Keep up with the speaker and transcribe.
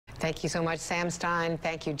Thank you so much, Sam Stein.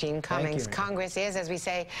 Thank you, Gene Cummings. Congress is, as we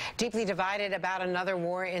say, deeply divided about another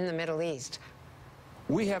war in the Middle East.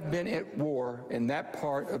 We have been at war in that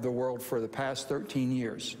part of the world for the past 13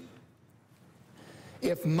 years.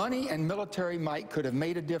 If money and military might could have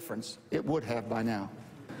made a difference, it would have by now.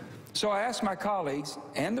 So I asked my colleagues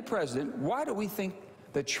and the president, why do we think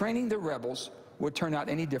that training the rebels would turn out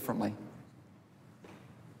any differently?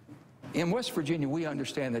 In West Virginia, we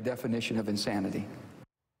understand the definition of insanity.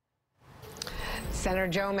 Senator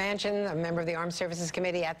Joe Manchin, a member of the Armed Services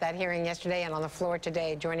Committee, at that hearing yesterday and on the floor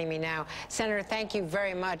today, joining me now. Senator, thank you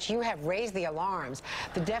very much. You have raised the alarms.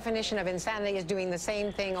 The definition of insanity is doing the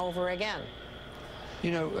same thing over again.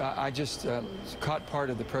 You know, I just caught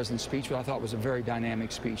part of the president's speech, which I thought was a very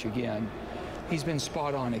dynamic speech again. He's been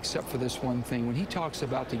spot on except for this one thing. When he talks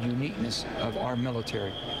about the uniqueness of our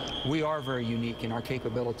military, we are very unique in our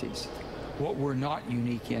capabilities. What we're not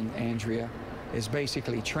unique in, Andrea, is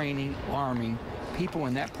basically training, arming people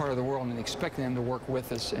in that part of the world and expecting them to work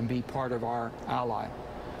with us and be part of our ally.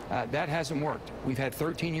 That hasn't worked. We've had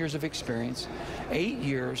 13 years of experience, 8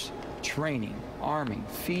 years training, arming,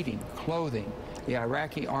 feeding, clothing the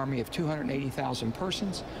Iraqi army of 280,000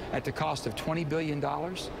 persons at the cost of $20 billion.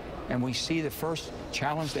 And we see the first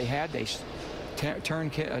challenge they had, they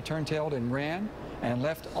turned-tailed and ran and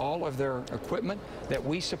left all of their equipment that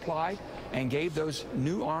we supplied and gave those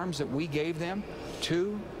new arms that we gave them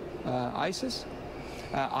to ISIS.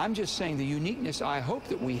 I'm just saying the uniqueness I hope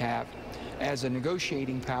that we have as a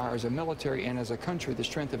negotiating power, as a military, and as a country, the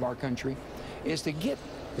strength of our country, is to get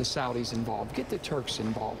the Saudis involved, get the Turks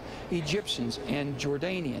involved, Egyptians and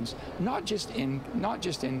Jordanians, not just in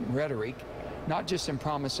rhetoric, not just in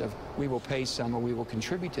promise of we will pay some or we will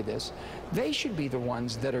contribute to this. They should be the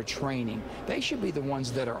ones that are training. They should be the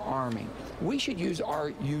ones that are arming. We should use our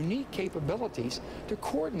unique capabilities to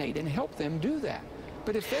coordinate and help them do that.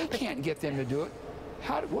 But if they can't get them to do it,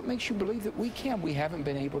 what makes you believe that we can? We haven't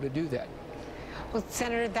been able to do that. Well,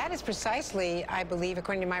 Senator, that is precisely, I believe,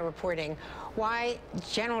 according to my reporting, why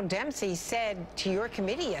General Dempsey said to your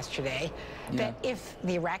committee yesterday that if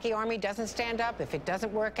the Iraqi army doesn't stand up, if it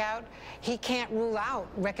doesn't work out, he can't rule out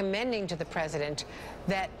recommending to the president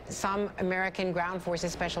that some American ground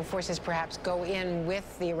forces, special forces perhaps, go in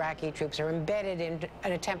with the Iraqi troops or embedded in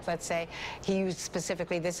an attempt, let's say, he used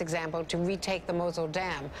specifically this example, to retake the Mosul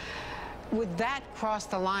Dam. Would that cross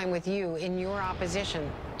the line with you in your opposition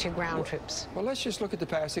to ground troops? Well, let's just look at the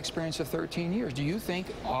past experience of 13 years. Do you think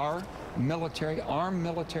our military, armed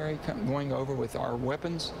military going over with our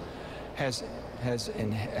weapons has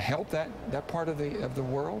helped that part of the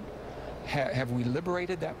world? Have we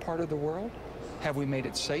liberated that part of the world? Have we made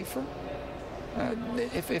it safer?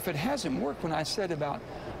 If it hasn't worked, when I said about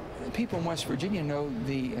people in West Virginia know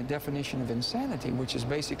the definition of insanity, which is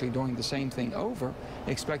basically doing the same thing over,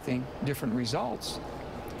 expecting different results.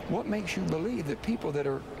 What makes you believe that people that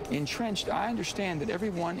are entrenched, I understand that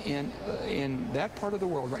everyone in that part of the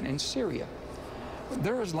world, right now in Syria,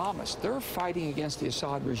 they're Islamists, they're fighting against the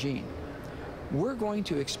Assad regime. We're going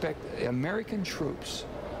to expect American troops,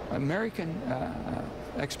 American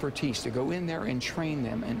expertise to go in there and train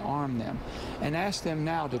them and arm them and ask them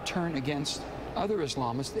now to turn against other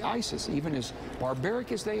Islamists, the ISIS, even as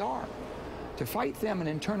barbaric as they are, to fight them and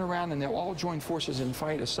then turn around and they'll all join forces and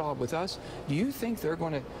fight Assad with us. Do you think they're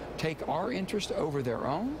going to take our interest over their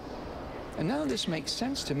own? And none of this makes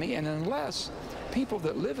sense to me, and unless people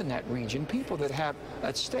that live in that region, people that have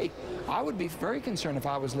at stake, I would be very concerned if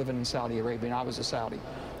I was living in Saudi Arabia and I was a Saudi.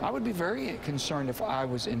 I would be very concerned if I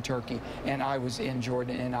was in Turkey and I was in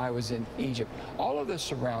Jordan and I was in Egypt. All of the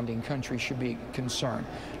surrounding countries should be concerned.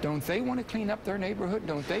 Don't they want to clean up their neighborhood?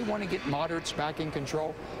 Don't they want to get moderates back in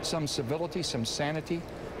control? Some civility, some sanity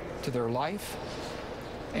to their life?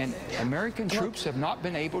 And American troops have not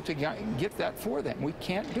been able to get that for them. We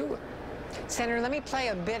can't do it. Senator, let me play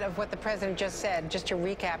a bit of what the president just said, just to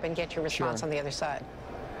recap and get your response on the other side.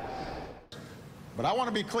 But I want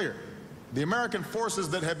to be clear. The American forces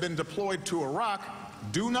that have been deployed to Iraq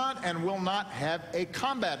do not and will not have a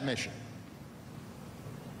combat mission.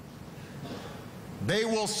 They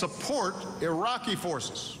will support Iraqi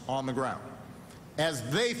forces on the ground as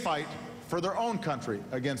they fight for their own country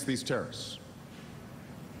against these terrorists.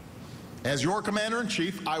 As your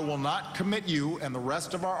commander-in-chief, I will not commit you and the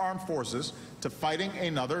rest of our armed forces to fighting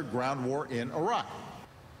another ground war in Iraq.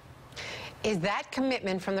 Is that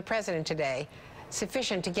commitment from the president today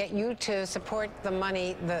sufficient to get you to support the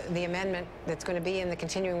money, the amendment that's going to be in the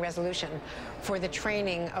continuing resolution for the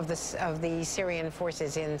training of the Syrian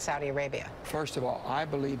forces in Saudi Arabia? First of all, I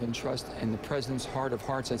believe and trust in the president's heart of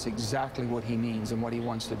hearts. That's exactly what he means and what he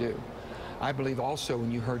wants to do. I believe also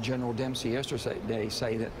when you heard General Dempsey yesterday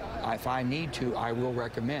say that if I need to, I will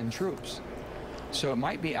recommend troops. So it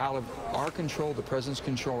might be out of our control, the president's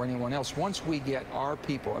control, or anyone else. Once we get our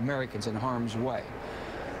people, Americans, in harm's way,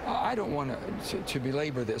 I don't want to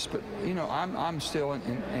belabor this, but you know, I'm still,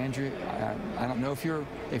 and Andrea, I don't know if you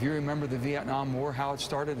remember the Vietnam War, how it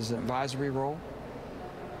started as an advisory role.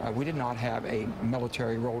 We did not have a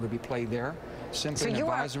military role to be played there. Simply an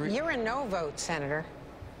advisory. You're a no vote, Senator.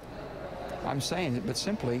 I'm saying it, but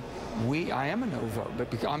simply, I am a no vote. But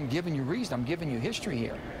because I'm giving you reason, I'm giving you history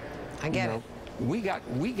here. I get it. We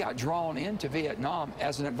got drawn into Vietnam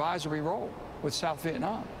as an advisory role with South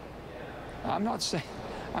Vietnam. I'm not saying.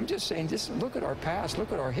 I'm just saying, just look at our past,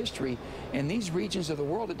 look at our history in these regions of the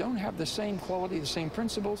world that don't have the same quality, the same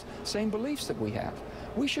principles, same beliefs that we have.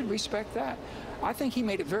 We should respect that. I think he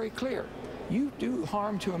made it very clear. You do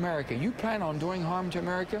harm to America, you plan on doing harm to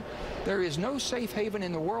America, there is no safe haven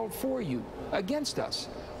in the world for you against us.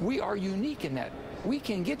 We are unique in that. We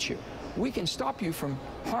can get you. We can stop you from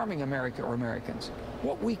harming America or Americans.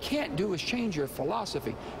 What we can't do is change your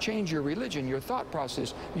philosophy, change your religion, your thought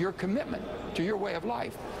process, your commitment to your way of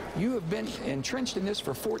life. You have been entrenched in this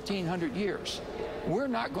for 1,400 years. We're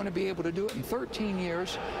not going to be able to do it in 13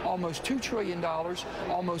 years, almost $2 trillion,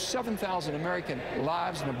 almost 7,000 American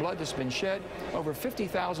lives and the blood that's been shed, over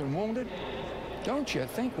 50,000 wounded. Don't you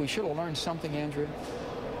think we should have learned something, Andrea?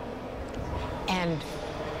 And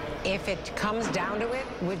if it comes down to it,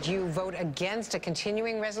 would you vote against a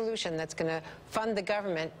continuing resolution that's going to fund the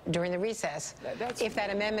government during the recess if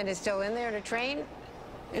that amendment is still in there to train?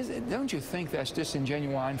 Don't you think that's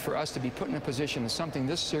disingenuine for us to be put in a position of something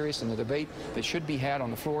this serious in the debate that should be had on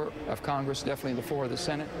the floor of Congress, definitely the floor of the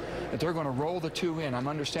Senate, that they're going to roll the two in? I'm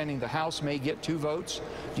understanding the House may get 2 votes.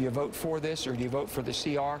 Do you vote for this or do you vote for the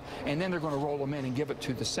CR? And then they're going to roll them in and give it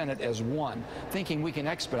to the Senate as one, thinking we can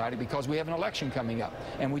expedite it because we have an election coming up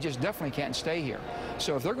and we just definitely can't stay here.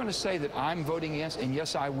 So if they're going to say that I'm voting against, and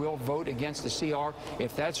yes, I will vote against the CR,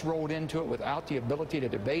 if that's rolled into it without the ability to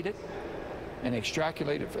debate it, and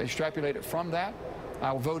extrapolate it from that,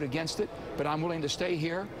 I'll vote against it, but I'm willing to stay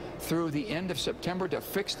here through the end of September to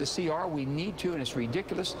fix the CR. We need to, and it's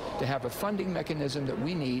ridiculous to have a funding mechanism that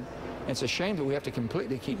we need. It's a shame that we have to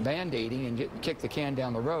completely keep band-aiding and kick the can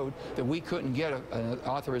down the road, that we couldn't get an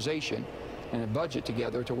authorization and a budget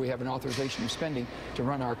together until we have an authorization of spending to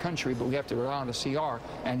run our country, but we have to rely on a CR.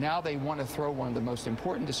 And now they want to throw one of the most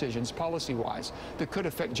important decisions, policy-wise, that could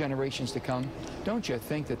affect generations to come. Don't you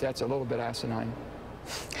think that that's a little bit asinine?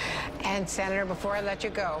 And, Senator, before I let you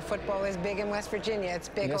go, football is big in West Virginia. It's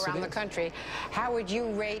big around the country. How would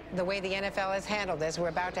you rate the way the NFL has handled this? We're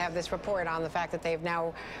about to have this report on the fact that they've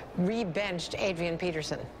now re-benched Adrian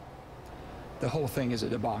Peterson. The whole thing is a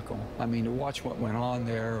debacle. I mean, to watch what went on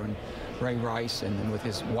there, and Ray Rice, and then with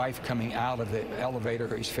his wife coming out of the elevator,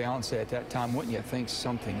 his fiance at that time, wouldn't you think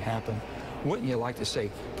something happened? Wouldn't you like to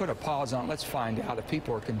say, put a pause on it, let's find out if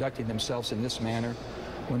people are conducting themselves in this manner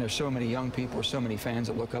when there's so many young people or so many fans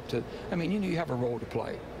that look up to, I mean, you have a role to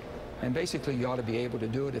play. And basically, you ought to be able to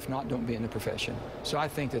do it. If not, don't be in the profession. So I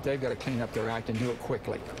think that they've got to clean up their act and do it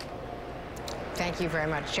quickly. Thank you very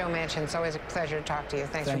much. Joe Manchin, it's always a pleasure to talk to you.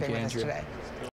 Thanks for being with us today.